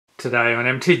Today on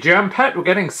MTG Unpacked, we're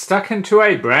getting stuck into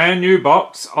a brand new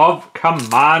box of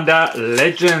Commander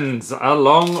Legends,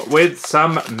 along with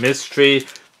some mystery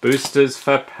boosters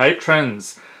for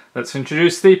patrons. Let's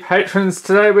introduce the patrons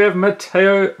today. We have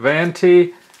Matteo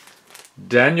Vanti,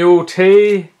 Daniel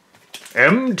T,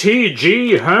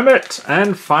 MTG Hermit,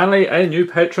 and finally a new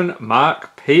patron,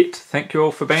 Mark Pete. Thank you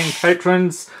all for being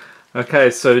patrons. Okay,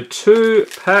 so 2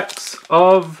 packs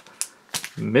of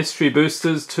mystery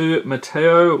boosters to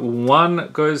Matteo,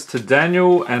 1 goes to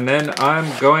Daniel, and then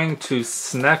I'm going to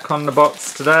snack on the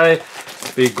box today,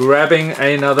 be grabbing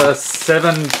another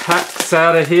 7 packs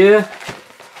out of here.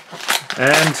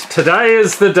 And today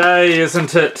is the day,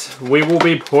 isn't it? We will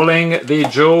be pulling the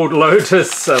Jeweled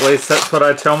Lotus, at least that's what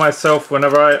I tell myself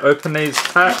whenever I open these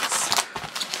packs.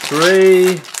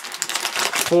 3,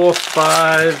 4,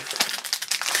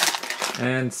 5,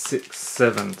 and 6,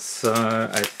 7. So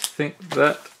I think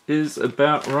that is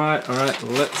about right. Alright,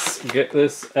 let's get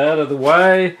this out of the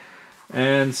way.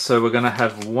 And so we're going to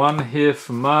have 1 here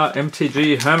from our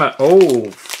MTG Hermit.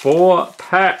 Oh, 4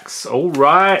 packs.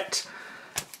 Alright.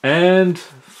 And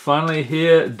finally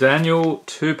here, Daniel,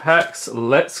 2 packs.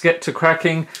 Let's get to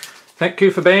cracking. Thank you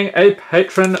for being a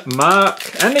patron,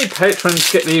 Mark. And the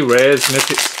patrons get the rares,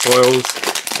 mythics, foils,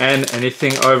 and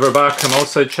anything over $1. I'm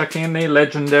also checking in the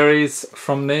legendaries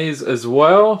from these as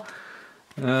well.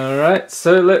 Alright,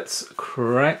 so let's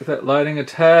crank that lighting a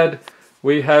tad.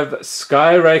 We have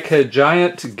Skyraker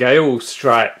Giant Gale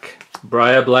Strike,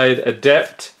 Briarblade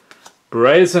Adept,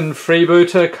 Brazen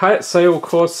Freebooter, Kitesail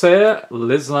Corsair,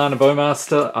 Lizlana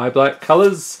Bowmaster, Eye Black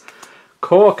Colors,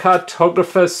 Core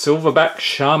Cartographer, Silverback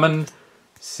Shaman,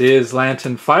 Seer's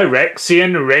Lantern,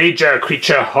 Phyrexian Rager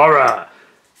Creature Horror,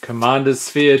 Commander's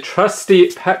Sphere,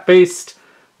 Trusty Pack Beast,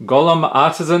 Golem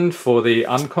Artisan for the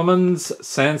uncommons,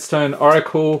 Sandstone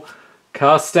Oracle,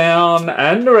 Cast Down,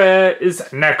 and the rare is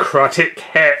Necrotic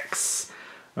Hex.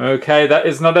 Okay, that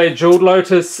is not a Jeweled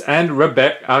Lotus, and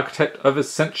Rebek, Architect of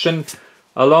Ascension,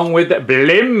 along with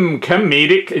Blim,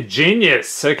 Comedic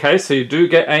Genius. Okay, so you do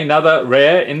get another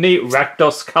rare in the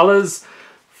Rakdos colors,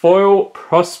 foil,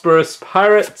 Prosperous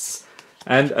Pirates,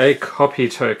 and a copy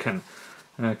token.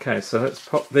 Okay, so let's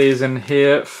pop these in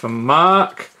here for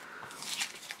Mark.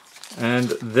 And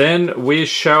then we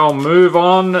shall move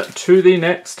on to the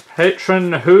next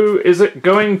patron. Who is it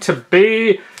going to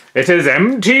be? It is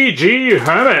MTG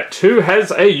Hermit, who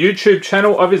has a YouTube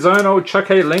channel of his own. I'll chuck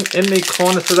a link in the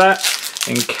corner to that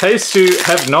in case you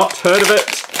have not heard of it.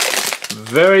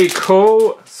 Very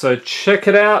cool. So check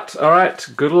it out. All right,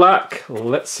 good luck.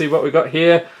 Let's see what we got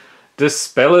here.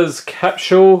 Dispeller's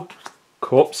Capsule,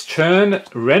 Corpse Churn,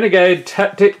 Renegade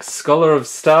Tactics, Scholar of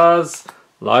Stars,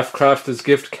 Lifecrafter's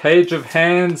Gift, Cage of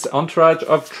Hands, Entourage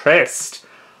of Trest,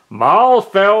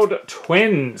 Marlfeld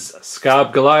Twins,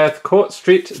 Scarb Goliath, Court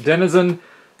Street Denizen,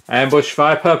 Ambush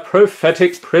Viper,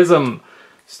 Prophetic Prism,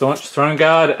 Staunch Throne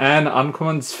Guard, and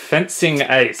Uncommon's Fencing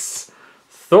Ace.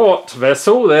 Thought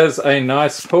Vessel, there's a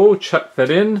nice pull, chuck that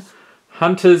in.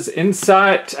 Hunter's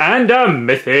Insight, and a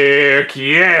mythic,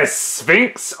 yes,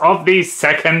 Sphinx of the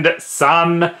Second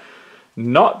Sun.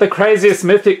 Not the craziest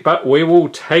mythic, but we will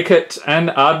take it. An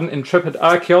Ardent Intrepid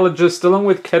Archaeologist, along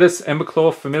with Kedis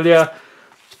Emberclaw Familiar,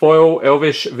 foil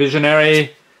Elvish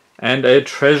Visionary, and a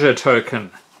treasure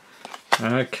token.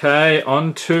 Okay,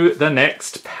 on to the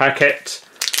next packet.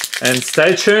 And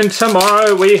stay tuned,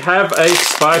 tomorrow we have a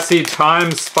spicy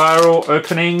time spiral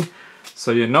opening,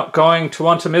 so you're not going to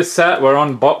want to miss that. We're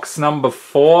on box number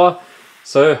 4.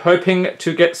 So hoping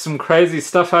to get some crazy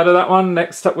stuff out of that one.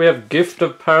 Next up we have Gift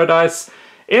of Paradise,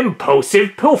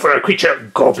 Impulsive Pilferer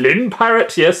Creature, Goblin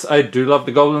Pirate. Yes, I do love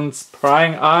the goblins.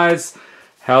 Prying Eyes,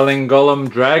 Howling Golem,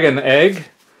 Dragon Egg,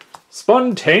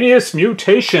 Spontaneous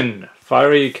Mutation,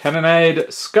 Fiery Cannonade,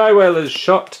 Skywhaler's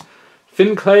Shot,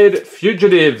 Finclade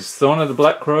Fugitives, Thorn of the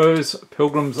Black Rose,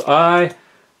 Pilgrim's Eye,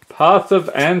 Path of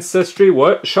Ancestry,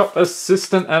 Workshop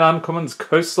Assistant, and Uncommon's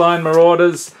Coastline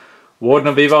Marauders, Warden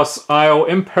of Evos Isle,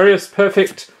 Imperious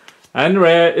Perfect, and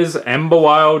rare is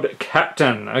Emberwild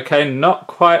Captain. Okay, not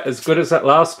quite as good as that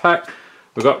last pack.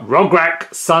 We've got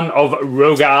Rograk, Son of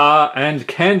Rogar, and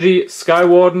Kanji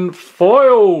Skywarden.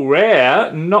 Foil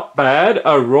rare, not bad,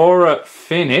 Aurora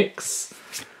Phoenix.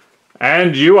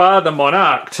 And you are the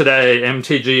Monarch today,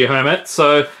 MTG Hermit.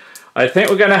 So I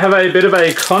think we're going to have a bit of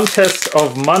a contest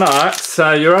of Monarchs.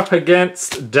 You're up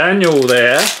against Daniel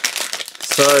there.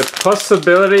 So,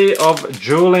 possibility of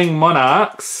dueling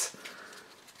Monarchs.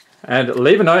 And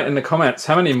leave a note in the comments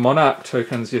how many Monarch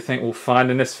tokens you think we'll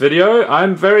find in this video.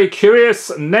 I'm very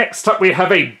curious. Next up we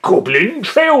have a Goblin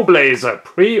Trailblazer,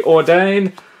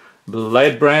 Preordain,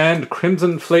 Bladebrand,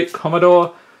 Crimson Fleet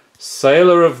Commodore,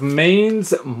 Sailor of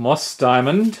Means, Moss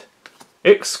Diamond.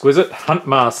 Exquisite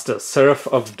Huntmaster, Seraph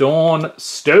of Dawn,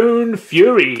 Stone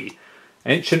Fury.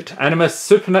 Ancient Animus,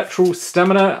 Supernatural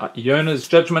Stamina, Yona's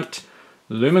Judgment.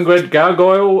 Lumingred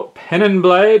Gargoyle, Pen and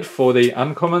Blade for the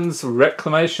uncommons,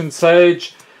 Reclamation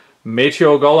Sage.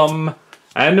 Meteor Golem,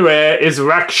 and rare is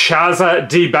Rakshasa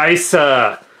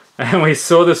Debaser. And we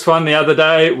saw this one the other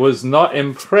day, was not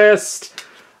impressed.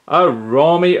 A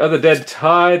Romy of the Dead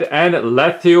Tide and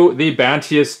Lathiel the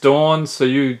Bounteous Dawn. So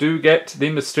you do get the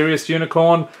Mysterious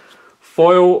Unicorn.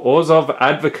 Foil Orzhov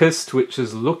Advocist, which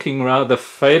is looking rather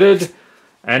faded.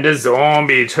 And a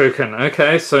zombie token.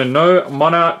 Okay, so no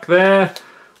Monarch there.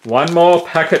 One more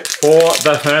packet for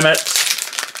the Hermit.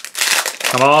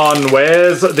 Come on,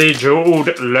 where's the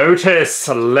Jeweled Lotus?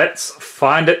 Let's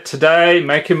find it today.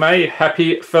 Make him a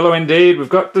happy fellow indeed. We've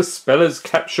got Dispeller's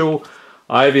Capsule,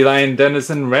 Ivy Lane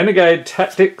Denizen, Renegade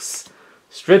Tactics,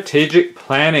 Strategic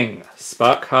Planning,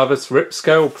 Spark Harvest,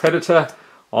 Ripscale Predator,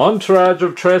 Entourage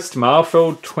of Trest,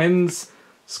 Marfeld Twins,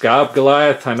 Scarb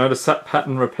Goliath, I notice that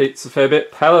pattern repeats a fair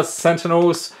bit, Palace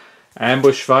Sentinels,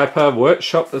 Ambush Viper,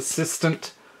 Workshop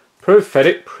Assistant,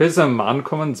 Prophetic Prism,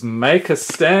 Uncommons Make a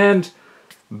Stand,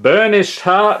 Burnished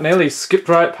Heart, nearly skipped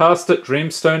right past it,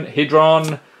 Dreamstone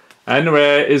Hedron, and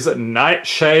rare is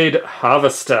Nightshade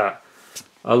Harvester.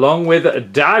 Along with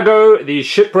Dago the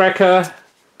Shipwrecker,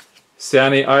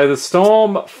 Siani Eye of the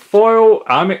Storm, Foil,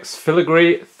 Armix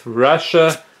Filigree,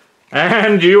 Thrasher,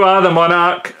 and you are the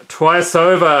Monarch twice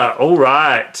over.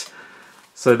 Alright,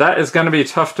 so that is going to be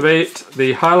tough to beat.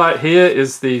 The highlight here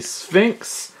is the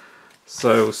Sphinx.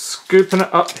 So scooping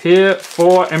it up here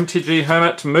for MTG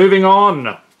Hermit. Moving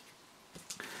on.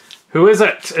 Who is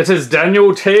it? It is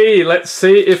Daniel T. Let's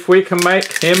see if we can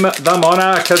make him the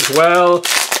Monarch as well.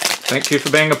 Thank you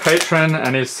for being a patron.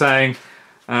 And he's saying,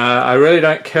 I really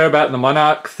don't care about the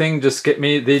Monarch thing. Just get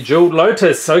me the Jeweled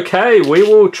Lotus. Okay, we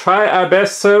will try our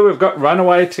best, sir. We've got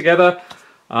Runaway Together,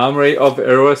 Armory of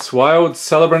Eros, Wild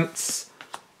Celebrants,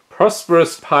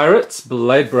 Prosperous Pirates,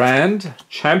 Bladebrand,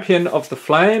 Champion of the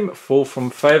Flame, Fall from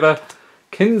Favour,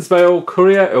 Kinsbale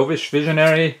Courier, Elvish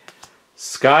Visionary,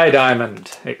 Sky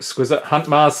Diamond, Exquisite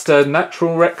Huntmaster,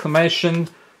 Natural Reclamation,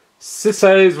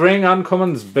 Sisay's Ring,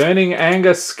 Uncommons, Burning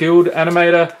Anger, Skilled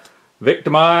Animator,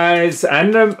 Victimize,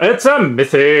 and it's a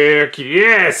Mythic!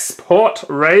 Yes! Port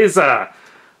Razor!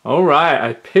 Alright,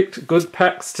 I picked good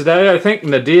packs today. I think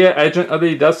Nadir, Agent of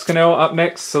the Duskanel up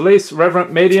next, Celeste,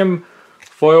 Reverent Medium,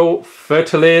 Foil,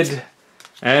 Fertilid,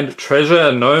 and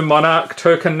Treasure. No Monarch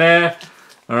token there.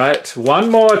 Alright,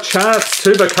 one more chance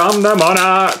to become the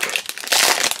Monarch.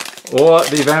 Or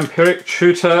the Vampiric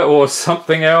Tutor or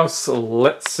something else.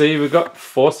 Let's see, we've got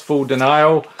Forceful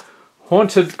Denial,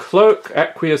 Haunted Cloak,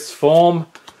 Aqueous Form,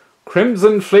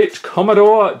 Crimson Fleet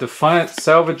Commodore, Defiant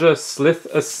Salvager, Slith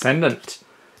Ascendant,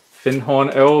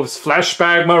 Finhorn Elves,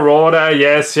 Flashbag Marauder.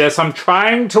 Yes, yes, I'm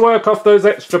trying to work off those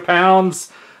extra pounds.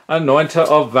 Anointer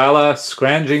of Valor,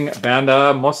 Scrounging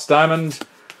Bandar, Moss Diamond,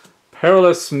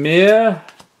 Perilous Mere,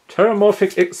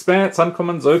 Terramorphic Expanse,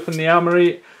 Uncommons Open the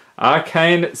Armory,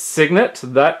 Arcane Signet,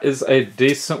 that is a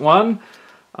decent one,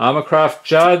 Armorcraft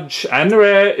Judge, and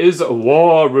rare is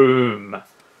War Room.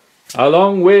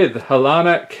 Along with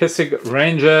Helana Kessig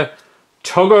Ranger,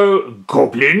 Togo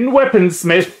Goblin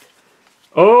Weaponsmith.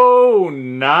 Oh,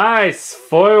 nice!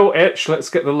 Foil etch. Let's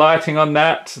get the lighting on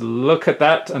that. Look at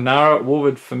that. Anara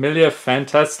Woolwood Familiar.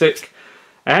 Fantastic.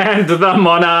 And the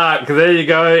Monarch. There you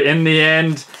go. In the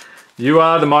end, you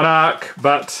are the Monarch.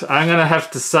 But I'm going to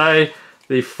have to say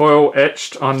the foil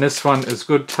etched on this one is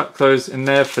good. Tuck those in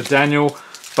there for Daniel.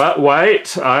 But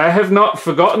wait, I have not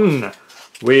forgotten.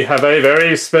 We have a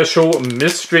very special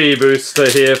mystery booster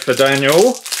here for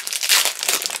Daniel.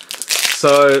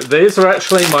 So these are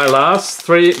actually my last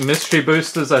 3 mystery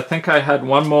boosters. I think I had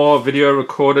one more video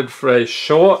recorded for a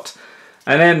short.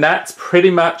 And then that's pretty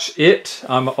much it.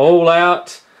 I'm all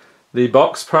out. The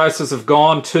box prices have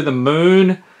gone to the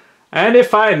moon. And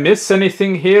if I miss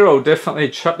anything here, I'll definitely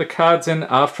chuck the cards in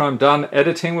after I'm done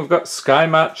editing. We've got Sky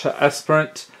Marcher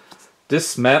Aspirant,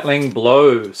 Dismantling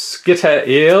Blow, Skitter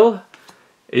Eel,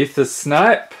 Ether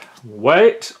Snipe,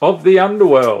 Weight of the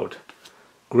Underworld,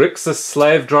 Grixis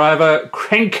Slave Driver,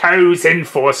 Krenko's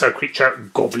Enforcer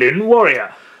Creature, Goblin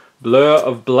Warrior, Blur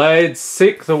of Blades,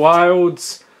 Seek the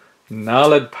Wilds,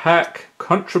 Gnarled Pack,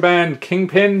 Contraband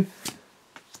Kingpin,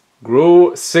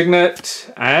 Gruul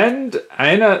Signet, and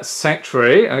Aina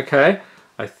Sanctuary. Okay,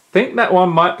 I think that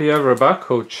one might be over $1.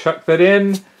 I'll chuck that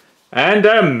in. And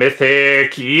a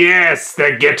Mythic, yes,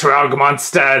 the Gitrog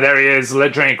Monster. There he is,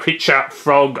 Legendary Creature,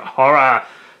 Frog Horror.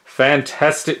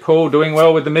 Fantastic pull, doing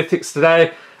well with the Mythics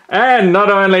today. And not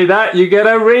only that, you get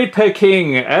a Reaper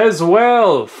King as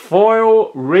well.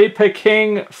 Foil Reaper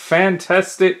King,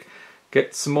 fantastic.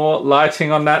 Get some more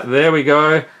lighting on that. There we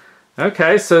go.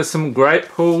 Okay, so some great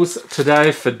pulls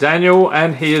today for Daniel,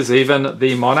 and he is even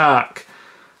the Monarch.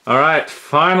 All right,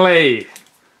 finally,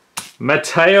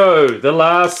 Mateo, the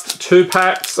last 2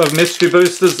 packs of mystery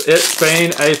boosters. It's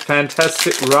been a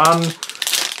fantastic run.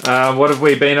 What have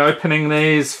we been opening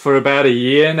these for about a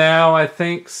year now, I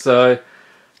think. So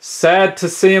sad to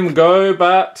see him go,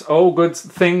 but all good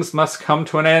things must come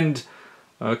to an end.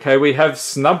 Okay, we have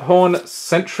Snubhorn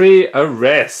Sentry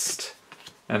Arrest.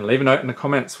 And leave a note in the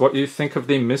comments what you think of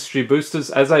the mystery boosters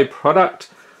as a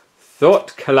product.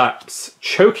 Thought Collapse.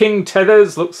 Choking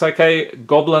Tethers. Looks like a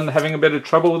goblin having a bit of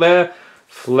trouble there.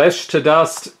 Flesh to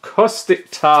Dust.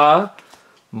 Caustic Tar.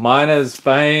 Miner's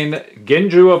Bane.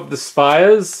 Genju of the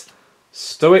Spires.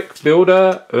 Stoic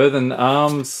Builder. Earthen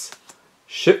Arms.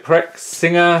 Shipwreck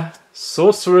Singer.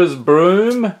 Sorcerer's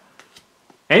Broom.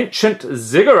 Ancient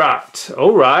Ziggurat.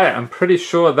 Alright, I'm pretty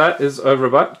sure that is over a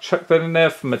buck. Chuck that in there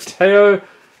for Mateo.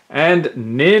 And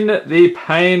Nin the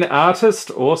Pain Artist,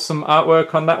 awesome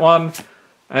artwork on that one.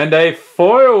 And a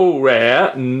foil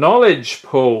rare Knowledge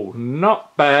Pool,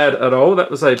 not bad at all.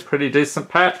 That was a pretty decent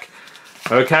pack.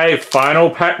 Okay, final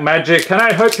pack magic, and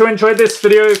I hope you enjoyed this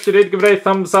video. If you did, give it a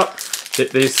thumbs up.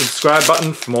 Hit the subscribe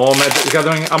button for more Magic the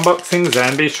Gathering unboxings,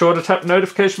 and be sure to tap the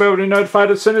notification bell to be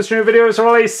notified as soon as new videos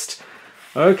are released.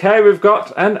 Okay, we've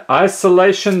got an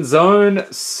Isolation Zone,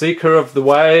 Seeker of the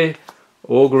Way,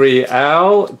 Augury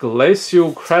Owl,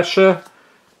 Glacial Crasher,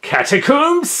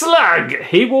 Catacomb Slug.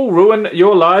 He will ruin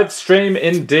your live stream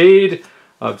indeed.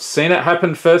 I've seen it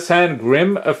happen firsthand.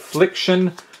 Grim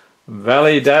Affliction,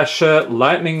 Valley Dasher,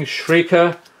 Lightning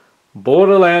Shrieker,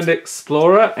 Borderland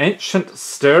Explorer, Ancient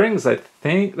Stirrings. I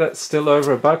think that's still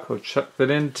over a buck. I'll chuck that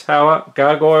in. Tower,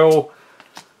 Gargoyle,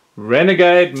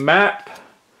 Renegade Map,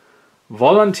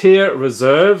 Volunteer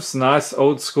Reserves. Nice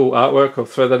old school artwork. I'll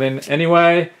throw that in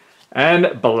anyway.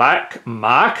 And Black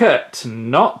Market,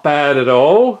 not bad at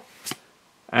all.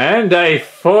 And a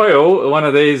foil, one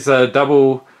of these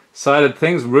double-sided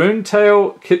things.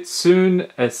 Runetail, Kitsune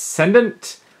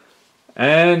Ascendant,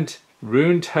 and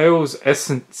Runetail's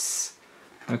Essence.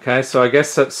 Okay, so I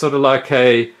guess that's sort of like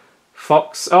a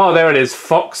fox. Oh, there it is,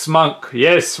 Fox Monk.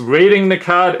 Yes, reading the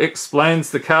card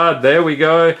explains the card. There we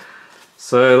go.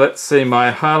 So let's see,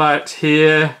 my highlight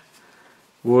here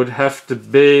would have to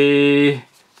be...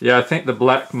 yeah, I think the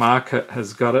Black Market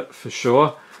has got it for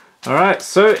sure. Alright,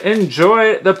 so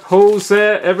enjoy the pulls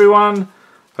there, everyone.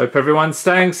 Hope everyone's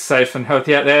staying safe and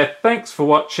healthy out there. Thanks for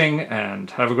watching and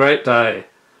have a great day.